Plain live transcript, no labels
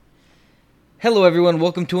Hello, everyone.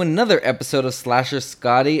 Welcome to another episode of Slasher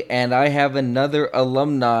Scotty, and I have another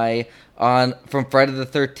alumni on from Friday the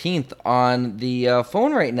 13th on the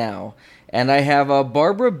phone right now. And I have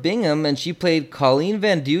Barbara Bingham, and she played Colleen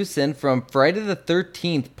Van Dusen from Friday the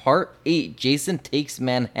 13th, Part 8, Jason Takes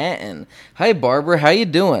Manhattan. Hi, Barbara. How you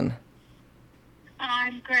doing?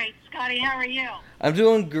 I'm great. Scotty, how are you? I'm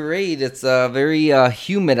doing great. It's very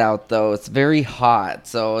humid out though. It's very hot,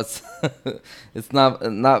 so it's it's not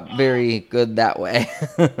Oh, very good that way.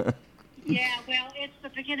 yeah, well, it's the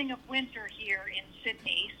beginning of winter here in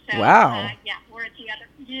Sydney. So, Wow. yeah, we're at the other.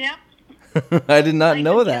 Yep, I did not nice and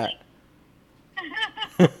know chilly.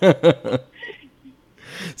 that.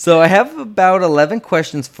 So I have about 11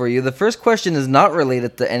 questions for you. The first question is not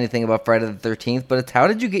related to anything about Friday the 13th, but it's how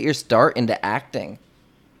did you get your start into acting?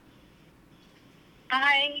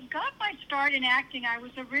 I got my start in acting. I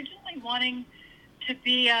was originally wanting to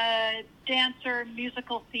be a dancer,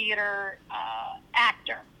 musical theater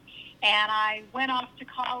actor. And I went off to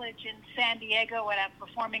college in San Diego at a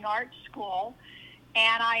performing arts school.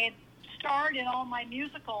 And I had starred in all my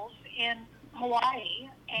musicals in Hawaii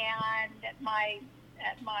and at my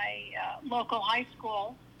local high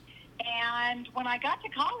school. And when I got to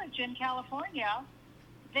college in California,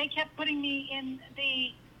 they kept putting me in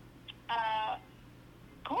the uh,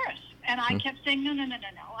 chorus. And I kept saying, no, no, no, no,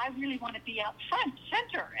 no. I really want to be out front,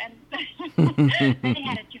 center. And they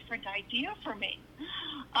had a different idea for me.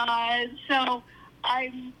 So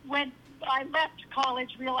I left college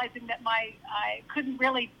realizing that I couldn't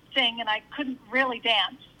really sing and I couldn't really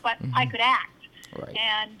dance, but I could act. Right.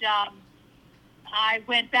 And I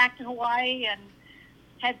went back to Hawaii and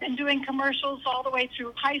had been doing commercials all the way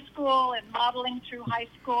through high school and modeling through high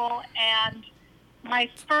school. And my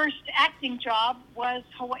first acting job was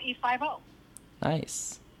Hawaii Five-0.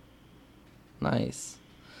 Nice. Nice.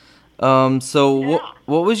 So Yeah.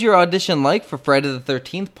 what was your audition like for Friday the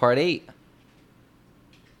 13th, Part 8?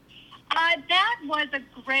 That was a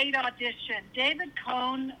great audition. David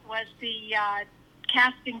Cohn was the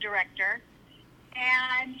casting director,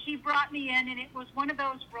 and he brought me in, and it was one of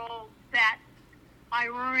those roles that I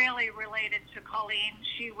really related to Colleen.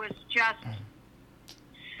 She was just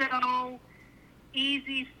so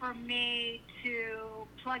easy for me to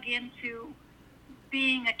plug into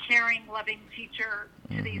being a caring, loving teacher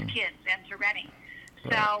to these kids and to Rennie.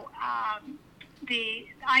 Right. So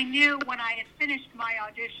I knew when I had finished my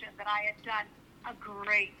audition that I had done a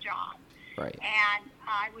great job. Right. And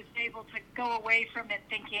I was able to go away from it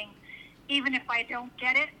thinking, even if I don't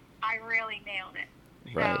get it, I really nailed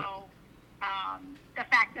it. Right. So the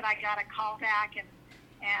fact that I got a call back and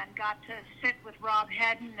got to sit with Rob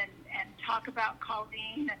Hedden and talk about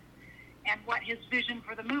Colleen and what his vision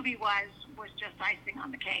for the movie was just icing on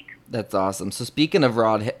the cake. That's awesome. So speaking of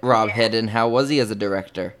Rob Yeah. Hedden, how was he as a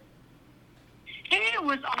director? He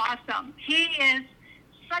was awesome. He is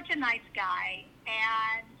such a nice guy,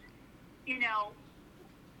 and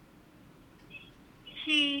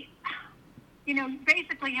he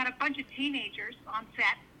basically had a bunch of teenagers on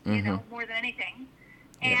set, more than anything,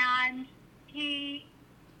 and he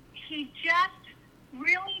just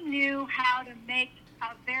really knew how to make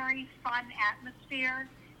a very fun atmosphere,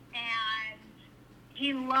 and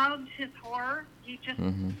he loved his horror. He just,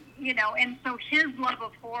 and so his love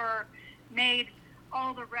of horror made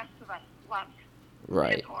all the rest of us love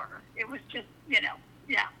his horror. It was just,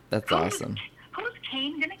 yeah. That's awesome. Who's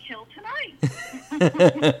Kane going to kill tonight?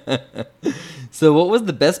 So what was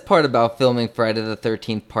the best part about filming Friday the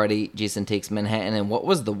 13th, Part 8, Jason Takes Manhattan, and what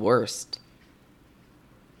was the worst?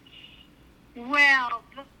 Well,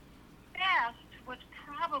 the best was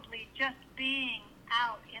probably just being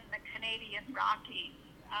out in the Canadian Rockies.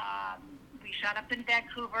 We shot up in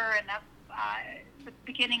Vancouver, and the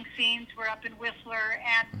beginning scenes were up in Whistler,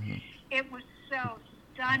 and it was so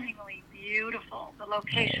stunningly beautiful. The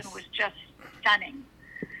location was just stunning.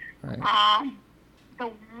 Right.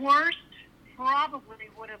 The worst probably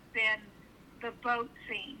would have been the boat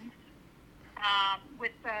scenes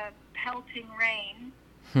with the pelting rain.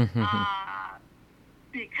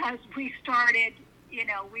 Because we started,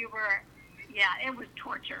 it was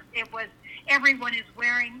torture. It was, everyone's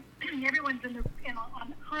on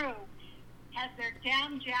the crew has their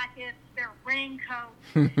down jackets, their raincoats,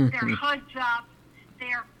 their hoods up,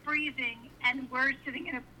 they're freezing, and we're sitting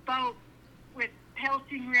in a boat with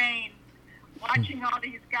pelting rain, watching all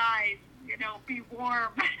these guys, be warm.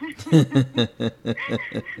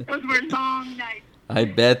 Those were long nights. I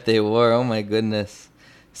bet they were. Oh my goodness.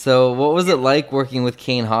 So what was it like working with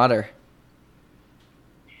Kane Hodder?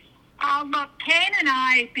 Look, Kane and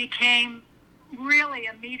I became really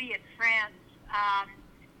immediate friends.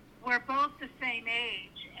 We're both the same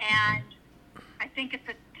age, and think at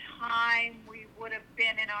the time we would have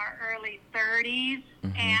been in our early 30s,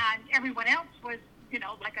 Mm-hmm. and everyone else was,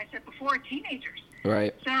 like I said before, teenagers.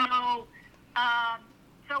 Right. So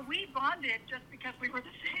we bonded just because we were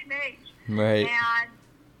the same age. Right. And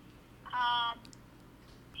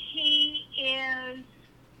he is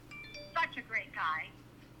such a great guy,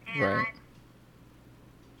 and Right.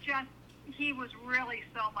 just he was really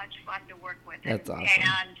so much fun to work with. That's awesome.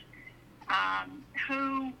 And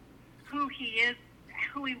who he is,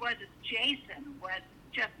 who he was as Jason, was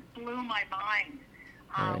just blew my mind.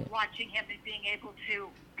 Right. Watching him and being able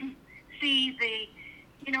to see the,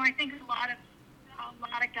 I think a lot of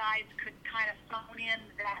guys could kind of phone in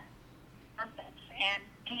that purpose, and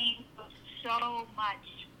he was so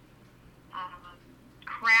much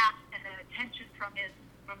craft and attention from his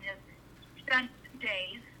stunt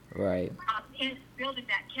days. Right. In building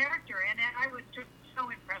that character, and I was just so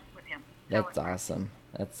impressed with him. That's awesome.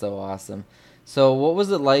 That's so awesome. So what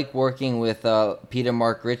was it like working with Peter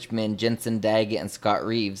Mark Richmond, Jensen Daggett, and Scott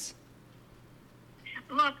Reeves?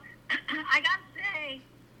 Look, I got to say,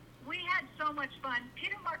 we had so much fun.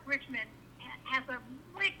 Peter Mark Richmond has a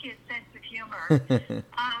wicked sense of humor.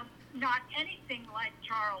 Not anything like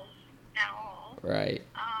Charles at all. Right.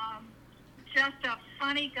 Just a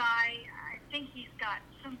funny guy. I think he's got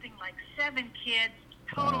something like 7 kids,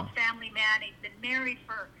 total family man. He's been married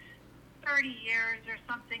for 30 years or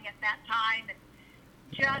something at that time, and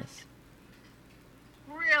just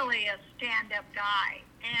really a stand-up guy.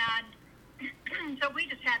 And so we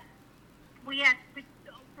had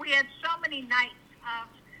so many nights of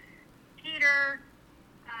Peter,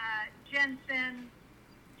 Jensen,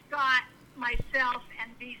 Scott, myself,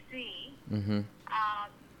 and BC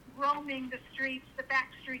roaming the streets, the back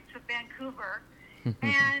streets of Vancouver,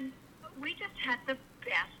 and we just had the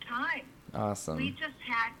best time. Awesome. We just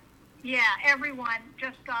had, everyone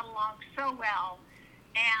just got along so well,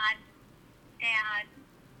 and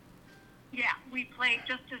we played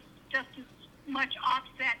just as much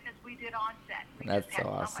offset as we did onset. That's just had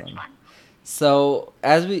so awesome. So much fun. So,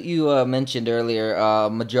 as you mentioned earlier,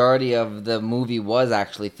 majority of the movie was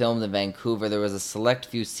actually filmed in Vancouver. There was a select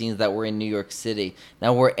few scenes that were in New York City.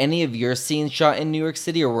 Now, were any of your scenes shot in New York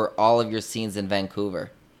City, or were all of your scenes in Vancouver?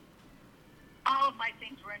 All of my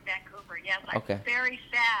scenes were in Vancouver, yes. Okay. I'm very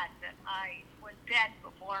sad that I was dead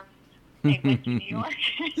before they went to New York.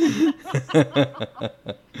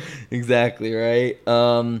 Exactly, right?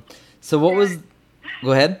 So what was...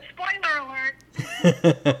 Go ahead. Spoiler alert.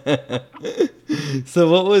 So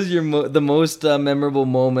what was the most memorable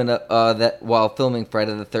moment that while filming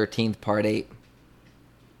Friday the 13th Part 8?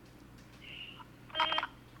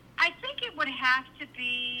 I think it would have to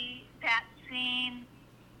be that scene.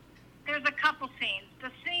 There's a couple scenes. The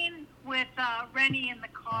scene with Rennie in the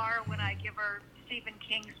car when I give her Stephen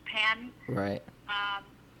King's pen. Right.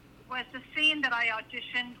 Was the scene that I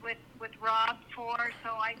auditioned with Rob for, so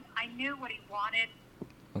I knew what he wanted.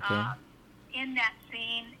 Okay. In that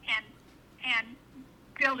scene, and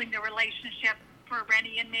building the relationship for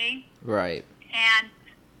Rennie and me. Right. And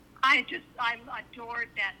I adored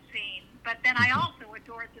that scene. But then I also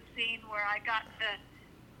adored the scene where I got to,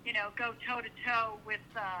 go toe to toe with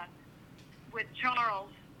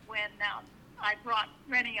Charles when I brought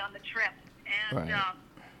Rennie on the trip. And right.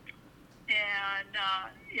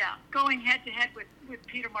 Going head to head with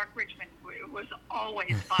Peter Mark Richmond was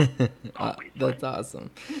always fun. That's awesome.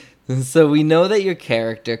 So we know that your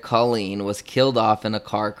character, Colleen, was killed off in a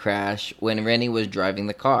car crash when Rennie was driving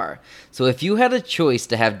the car. So if you had a choice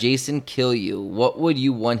to have Jason kill you, what would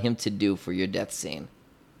you want him to do for your death scene?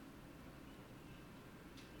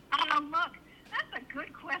 Look, that's a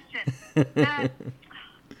good question.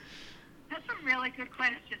 That's a really good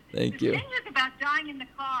question. Thank you. The thing is about dying in the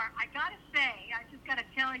car, I gotta say, I just gotta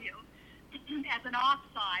tell you, as an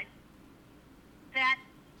offside, that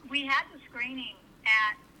we had the screening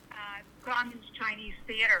at Grauman's Chinese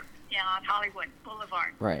Theater on Hollywood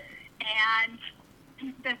Boulevard. Right. And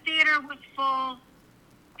the theater was full,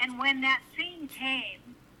 and when that scene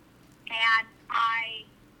came, and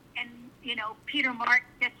Peter Mark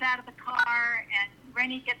gets out of the car, and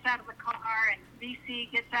Rennie gets out of the car, and VC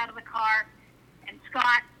gets out of the car, and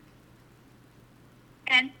Scott,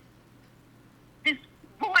 and this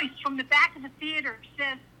voice from the back of the theater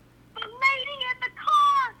says, "The lady in the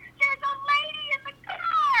car! There's a lady in the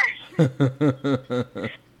car!"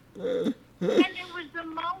 And it was the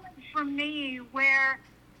moment for me where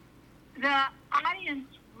the audience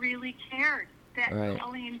really cared that right.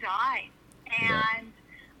 Colleen died. And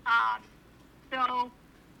so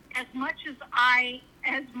as much as I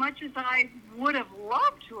would have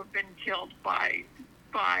loved to have been killed by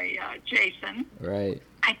Jason, right.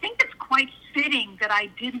 I think it's quite fitting that I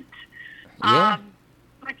didn't. Yeah.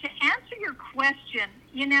 But to answer your question,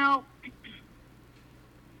 you know,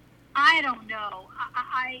 I don't know.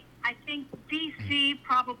 I think DC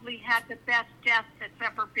probably had the best death that's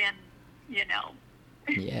ever been, you know,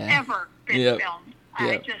 ever been filmed.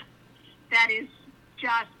 That is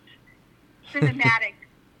just cinematic,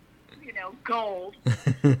 you know, gold.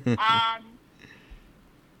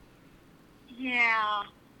 Yeah,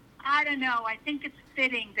 I don't know. I think it's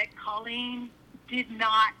fitting that Colleen did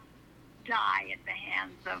not die at the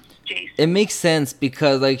hands of Jason. It makes sense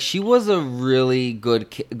because like she was a really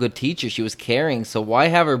good teacher. She was caring. So why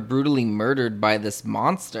have her brutally murdered by this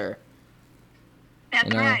monster?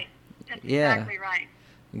 That's right. That's exactly right.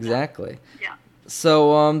 Exactly. Yeah.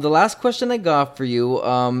 So the last question I got for you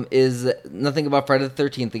is nothing about Friday the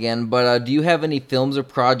 13th again, but do you have any films or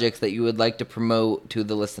projects that you would like to promote to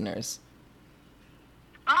the listeners?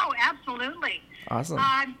 Oh, absolutely. Awesome.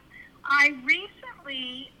 I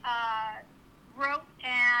recently wrote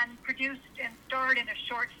and produced and starred in a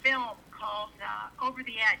short film called Over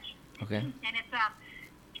the Edge. Okay. And it's a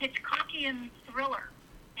Hitchcockian thriller.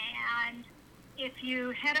 And if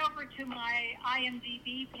you head over to my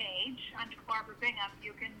IMDb page under Barbara Bingham,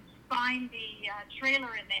 you can find the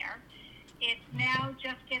trailer in there. It's now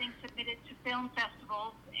just getting submitted to film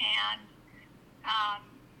festivals, and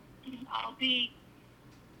I'll be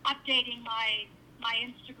updating my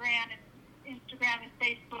Instagram and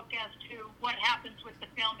Facebook as to what happens with the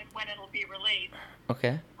film and when it'll be released.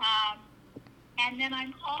 Okay. And then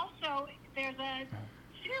there's a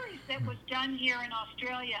series that was done here in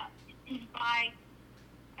Australia by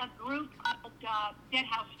a group called Dead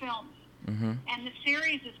House Films. Mm-hmm. And the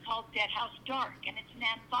series is called Dead House Dark, and it's an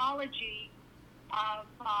anthology of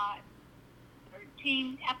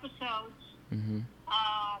 13 episodes Mm-hmm.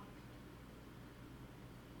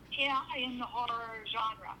 In the horror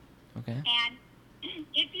genre. Okay. And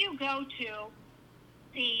if you go to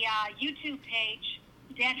the YouTube page,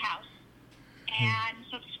 Dead House, and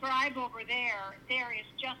subscribe over there, there is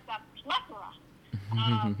just a plethora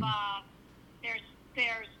of,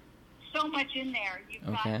 there's so much in there. You've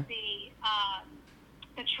got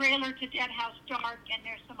the trailer to Dead House Dark, and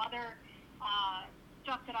there's some other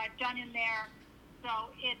stuff that I've done in there. So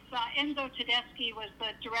it's Enzo Tedeschi was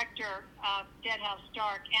the director of Dead House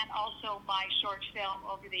Dark and also my short film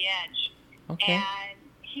Over the Edge. Okay. And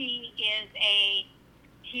he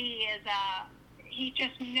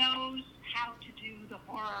just knows how to do the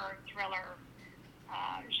horror thriller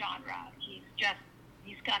genre. He's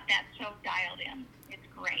got that so dialed in. It's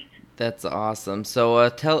great. That's awesome.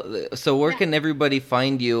 So where can everybody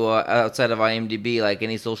find you outside of IMDb? Like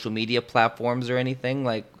any social media platforms or anything?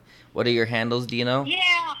 Like, what are your handles? Do you know?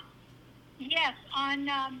 Yeah. Yes.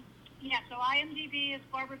 So IMDb is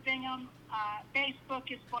Barbara Bingham. Facebook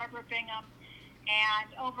is Barbara Bingham.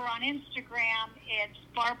 And over on Instagram, it's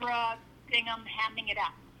Barbara Bingham Hamming It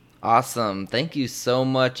Up. Awesome. Thank you so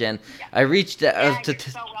much. And I reached out you're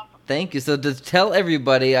so welcome. Thank you. So to tell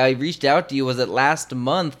everybody, I reached out to you, was it last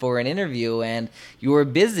month for an interview, and you were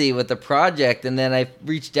busy with the project, and then I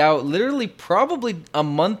reached out literally probably a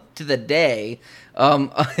month to the day,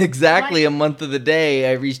 exactly a month to the day,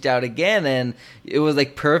 I reached out again, and it was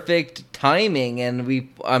like perfect timing,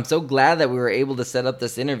 and I'm so glad that we were able to set up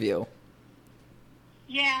this interview.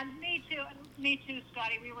 Yeah, me too,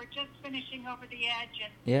 Scotty. We were just finishing Over the Edge,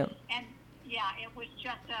 and it was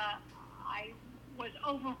just I was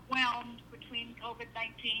overwhelmed between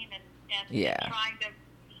COVID-19 and trying to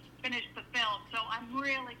finish the film. So I'm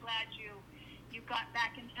really glad you got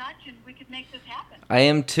back in touch and we could make this happen. I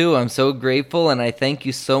am too. I'm so grateful, and I thank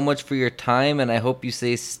you so much for your time, and I hope you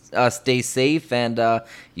stay safe, and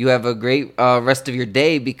you have a great rest of your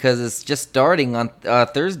day, because it's just starting on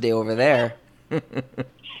Thursday over there. It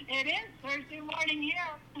is Thursday morning here.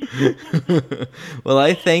 Well,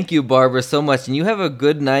 I thank you, Barbara, so much, and you have a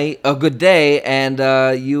good day, and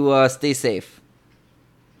you stay safe.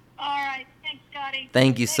 All right. Thanks, Scotty.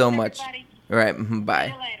 Thanks so much. Everybody. All right. Bye.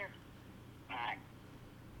 See you later.